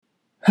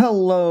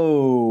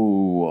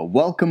Hello!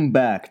 Welcome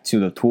back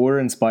to the Tour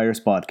Inspires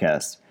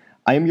podcast.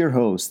 I am your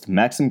host,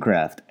 Maxim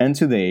Kraft, and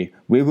today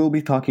we will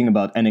be talking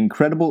about an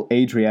incredible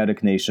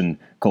Adriatic nation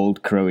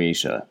called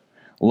Croatia.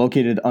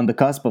 Located on the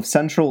cusp of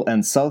Central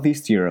and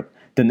Southeast Europe,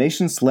 the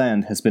nation's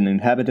land has been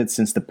inhabited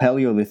since the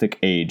Paleolithic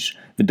Age,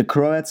 with the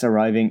Croats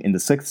arriving in the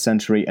 6th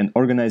century and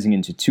organizing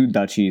into two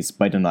duchies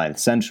by the 9th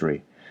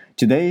century.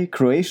 Today,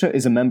 Croatia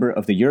is a member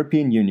of the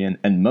European Union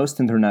and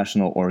most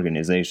international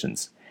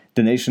organizations.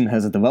 The nation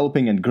has a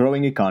developing and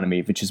growing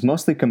economy which is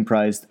mostly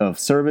comprised of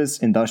service,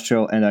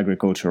 industrial, and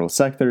agricultural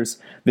sectors,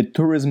 with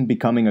tourism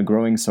becoming a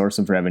growing source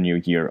of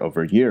revenue year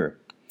over year.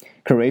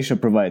 Croatia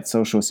provides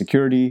social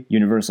security,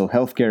 universal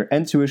healthcare,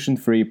 and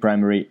tuition-free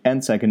primary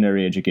and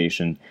secondary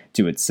education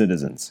to its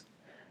citizens.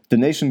 The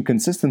nation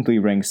consistently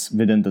ranks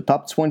within the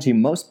top 20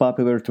 most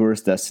popular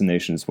tourist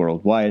destinations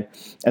worldwide,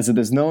 as it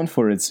is known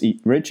for its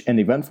rich and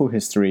eventful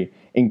history,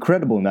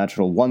 incredible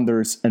natural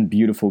wonders, and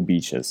beautiful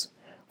beaches.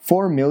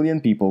 4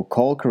 million people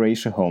call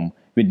Croatia home,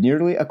 with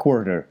nearly a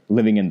quarter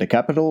living in the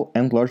capital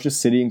and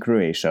largest city in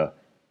Croatia,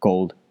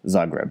 called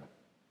Zagreb.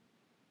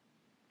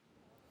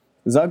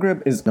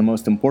 Zagreb is the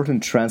most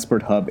important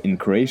transport hub in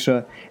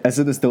Croatia, as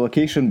it is the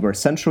location where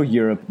Central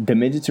Europe, the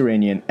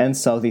Mediterranean, and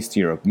Southeast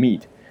Europe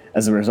meet.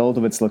 As a result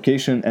of its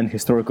location and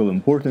historical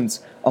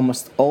importance,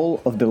 almost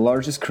all of the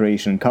largest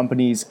Croatian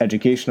companies,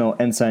 educational,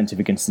 and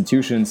scientific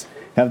institutions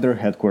have their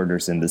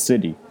headquarters in the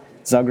city.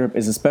 Zagreb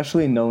is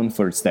especially known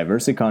for its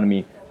diverse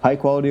economy, high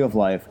quality of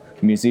life,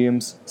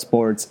 museums,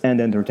 sports,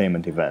 and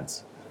entertainment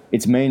events.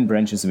 Its main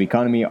branches of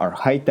economy are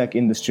high-tech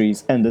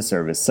industries and the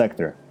service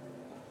sector.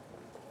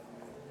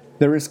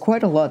 There is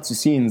quite a lot to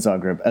see in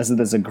Zagreb, as it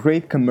is a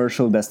great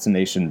commercial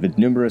destination with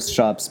numerous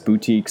shops,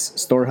 boutiques,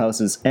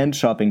 storehouses, and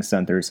shopping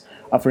centers,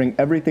 offering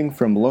everything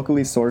from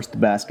locally sourced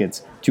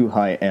baskets to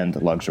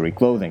high-end luxury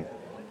clothing.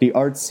 The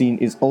art scene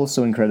is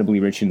also incredibly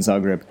rich in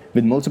Zagreb,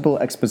 with multiple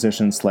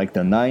expositions like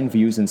the Nine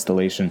Views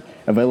installation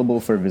available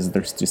for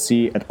visitors to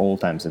see at all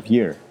times of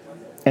year.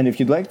 And if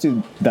you'd like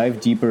to dive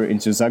deeper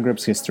into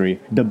Zagreb's history,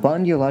 the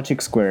Banja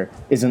Lucic Square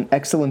is an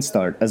excellent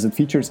start, as it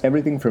features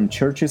everything from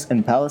churches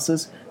and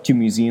palaces to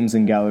museums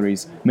and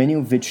galleries, many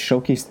of which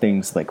showcase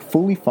things like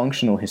fully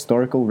functional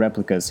historical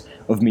replicas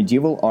of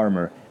medieval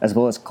armor as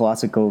well as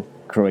classical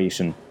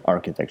Croatian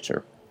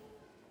architecture.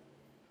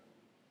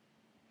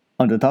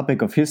 On the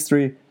topic of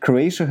history,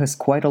 Croatia has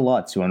quite a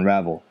lot to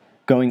unravel.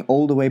 Going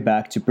all the way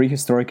back to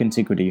prehistoric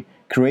antiquity,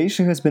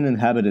 Croatia has been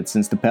inhabited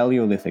since the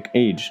Paleolithic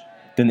Age.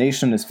 The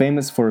nation is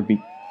famous for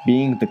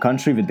being the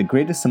country with the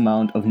greatest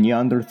amount of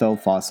Neanderthal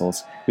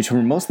fossils, which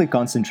were mostly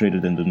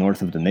concentrated in the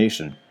north of the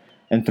nation.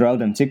 And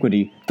throughout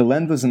antiquity, the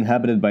land was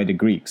inhabited by the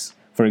Greeks.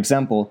 For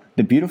example,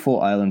 the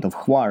beautiful island of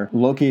Hvar,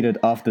 located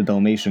off the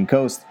Dalmatian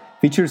coast,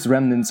 features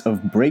remnants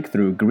of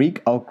breakthrough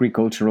Greek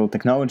agricultural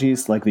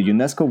technologies like the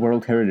UNESCO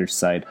World Heritage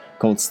Site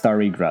called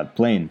Stari Grad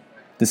Plain.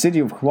 The city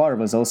of Hvar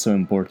was also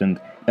important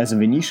as a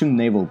Venetian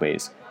naval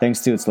base,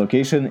 thanks to its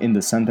location in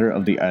the center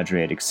of the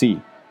Adriatic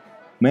Sea.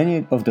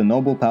 Many of the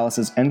noble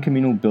palaces and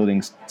communal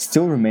buildings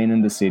still remain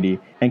in the city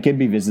and can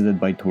be visited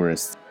by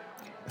tourists.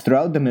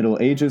 Throughout the Middle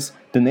Ages,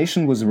 the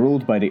nation was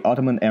ruled by the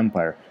Ottoman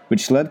Empire,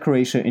 which led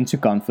Croatia into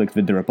conflict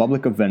with the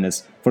Republic of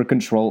Venice for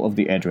control of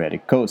the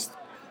Adriatic coast.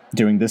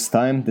 During this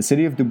time, the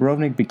city of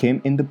Dubrovnik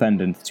became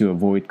independent to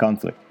avoid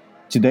conflict.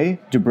 Today,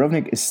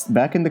 Dubrovnik is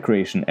back in the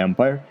Croatian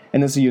Empire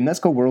and is a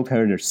UNESCO World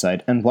Heritage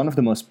Site and one of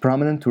the most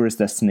prominent tourist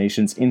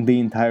destinations in the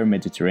entire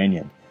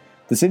Mediterranean.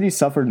 The city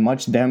suffered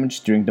much damage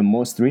during the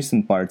most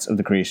recent parts of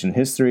the Croatian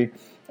history,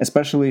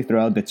 especially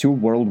throughout the two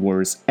world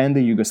wars and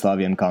the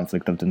Yugoslavian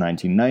conflict of the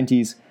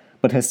 1990s,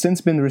 but has since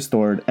been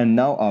restored and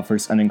now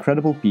offers an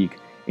incredible peek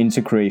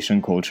into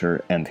Croatian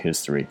culture and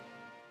history.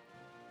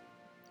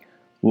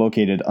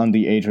 Located on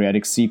the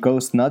Adriatic Sea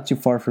coast not too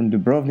far from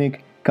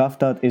Dubrovnik,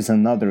 Kaftat is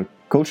another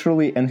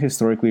culturally and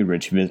historically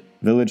rich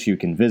village you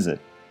can visit.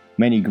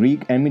 Many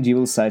Greek and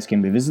medieval sites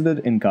can be visited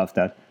in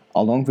Kaftat,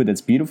 along with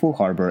its beautiful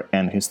harbor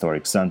and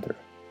historic center.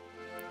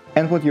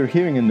 And what you're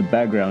hearing in the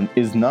background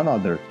is none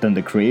other than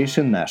the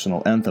Croatian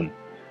national anthem.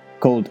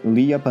 Called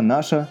Lijepa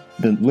Naša,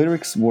 the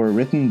lyrics were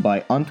written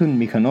by Antun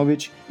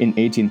Mihanović in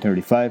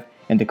 1835,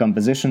 and the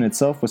composition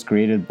itself was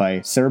created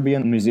by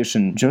Serbian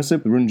musician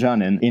Josip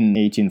Runjanin in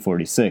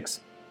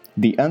 1846.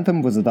 The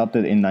anthem was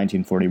adopted in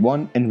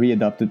 1941 and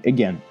re-adopted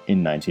again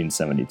in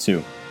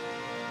 1972.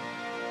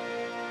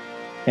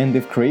 And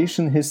if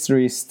Croatian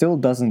history still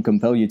doesn't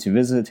compel you to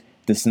visit,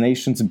 this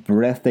nation's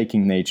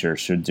breathtaking nature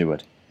should do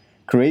it.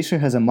 Croatia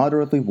has a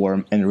moderately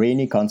warm and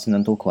rainy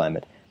continental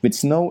climate, with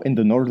snow in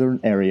the northern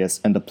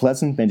areas and a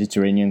pleasant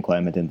Mediterranean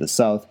climate in the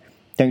south,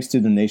 thanks to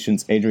the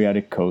nation's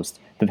Adriatic coast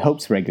that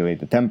helps regulate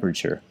the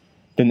temperature.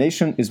 The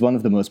nation is one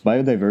of the most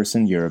biodiverse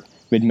in Europe,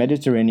 with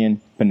Mediterranean,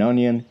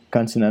 Pannonian,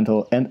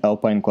 continental, and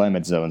alpine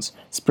climate zones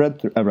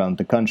spread around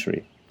the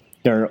country.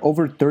 There are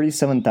over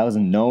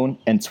 37,000 known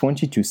and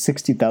 20 to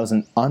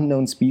 60,000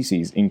 unknown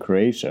species in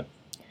Croatia.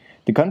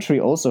 The The country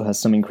also has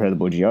some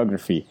incredible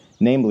geography,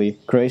 namely,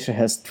 Croatia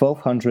has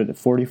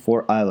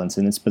 1,244 islands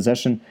in its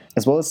possession,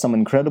 as well as some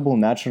incredible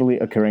naturally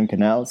occurring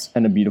canals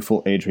and a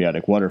beautiful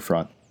Adriatic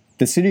waterfront.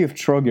 The city of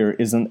Trogir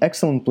is an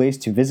excellent place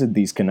to visit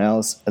these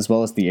canals, as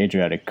well as the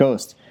Adriatic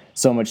coast,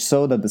 so much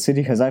so that the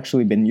city has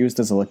actually been used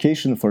as a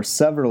location for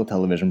several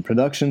television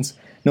productions,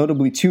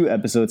 notably 2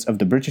 episodes of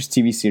the British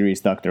TV series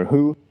Doctor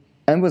Who,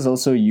 and was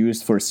also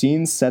used for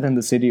scenes set in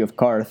the city of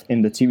Karth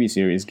in the TV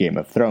series Game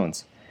of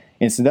Thrones.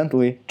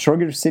 Incidentally,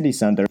 Trogir City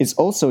Center is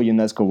also a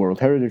UNESCO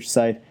World Heritage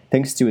Site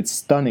thanks to its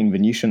stunning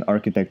Venetian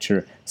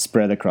architecture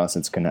spread across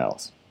its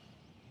canals.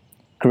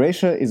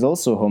 Croatia is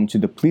also home to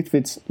the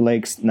Plitvice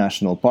Lakes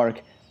National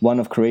Park, one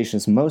of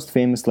Croatia's most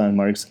famous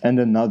landmarks and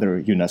another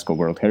UNESCO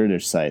World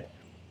Heritage Site.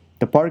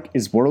 The park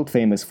is world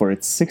famous for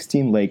its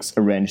 16 lakes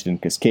arranged in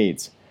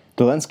cascades.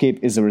 The landscape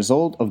is a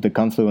result of the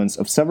confluence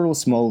of several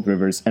small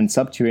rivers and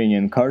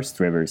subterranean karst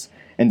rivers,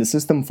 and the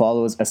system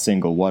follows a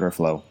single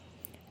waterflow.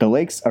 The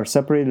lakes are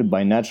separated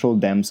by natural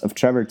dams of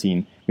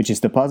travertine, which is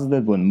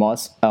deposited when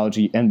moss,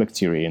 algae, and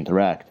bacteria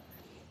interact.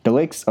 The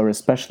lakes are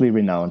especially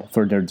renowned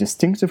for their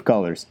distinctive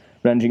colors,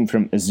 ranging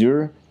from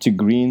azure to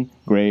green,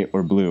 gray,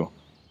 or blue.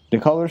 The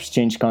colors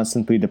change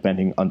constantly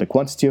depending on the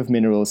quantity of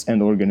minerals and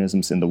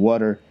organisms in the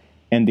water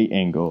and the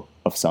angle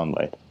of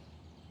sunlight.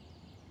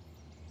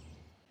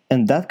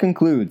 And that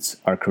concludes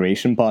our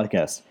Croatian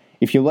podcast.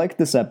 If you liked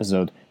this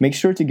episode, make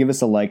sure to give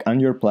us a like on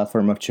your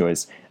platform of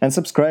choice and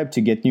subscribe to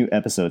get new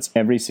episodes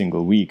every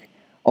single week.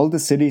 All the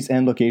cities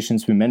and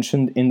locations we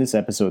mentioned in this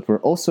episode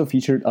were also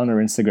featured on our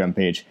Instagram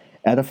page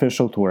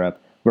 @officialtourapp,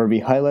 where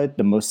we highlight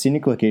the most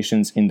scenic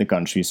locations in the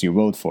countries you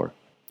vote for.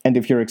 And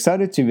if you're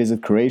excited to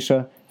visit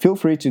Croatia, feel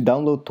free to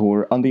download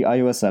Tour on the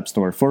iOS App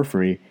Store for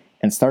free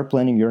and start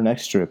planning your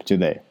next trip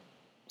today.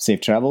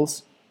 Safe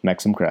travels,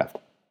 Maxim Craft.